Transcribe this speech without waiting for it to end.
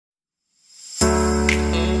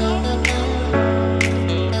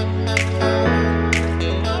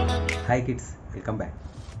Hi kids, welcome back.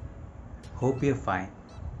 Hope you're fine.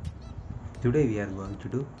 Today we are going to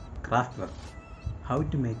do craft work. How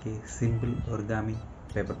to make a simple origami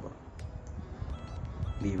paper ball.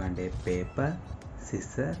 We want a paper,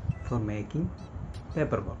 scissors for making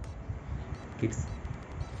paper ball. Kids,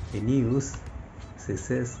 when you use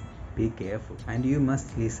scissors, be careful and you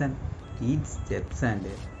must listen each steps and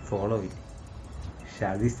follow it.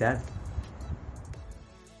 Shall we start?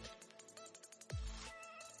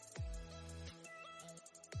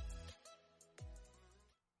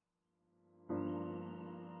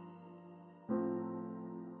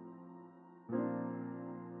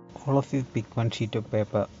 All of you pick one sheet of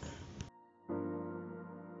paper.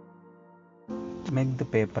 Make the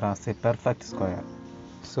paper as a perfect square.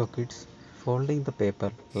 So kids, folding the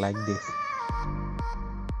paper like this.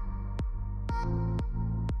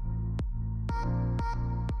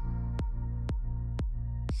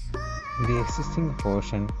 The existing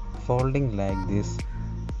portion folding like this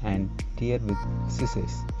and tear with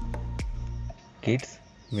scissors. Kids,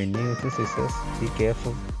 when you use the scissors, be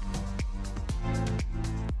careful.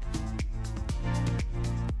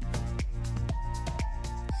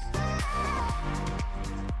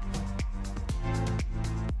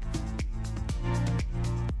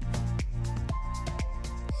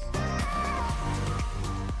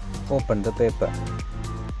 Open the paper.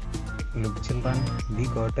 Look children, we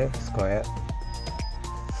got a square.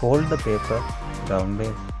 Fold the paper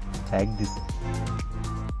rounded like this.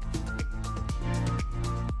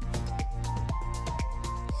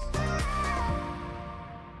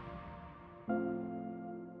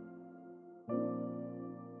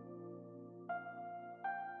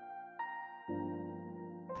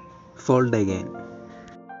 Fold again.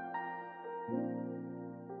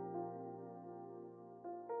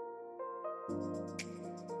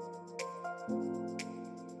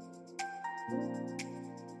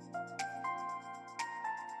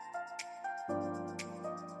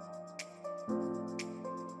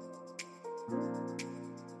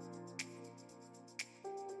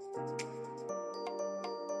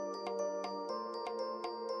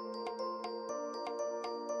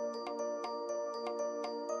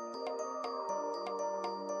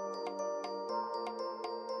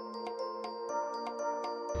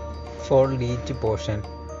 Fold each portion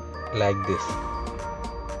like this.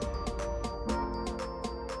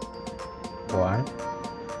 1,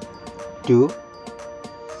 2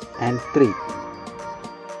 and 3.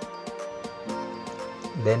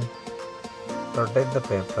 Then rotate the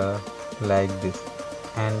paper like this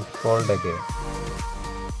and fold again.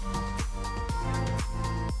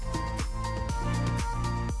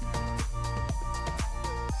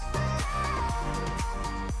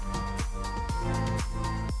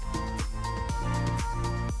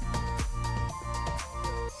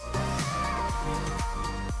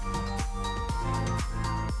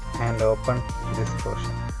 And open this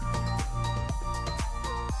portion.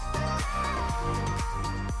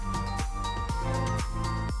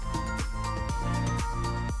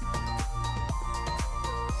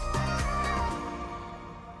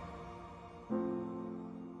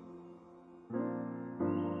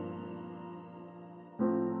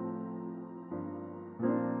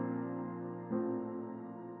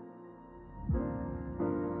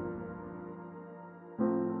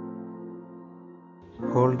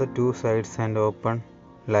 Hold the two sides and open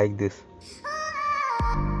like this.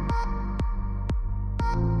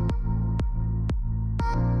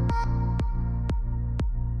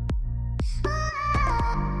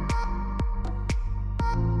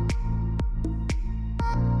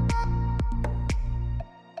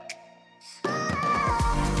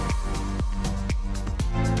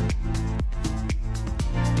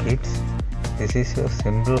 Kids, this is your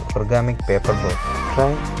simple origami paper ball.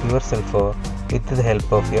 Try yourself or with the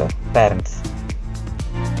help of your parents.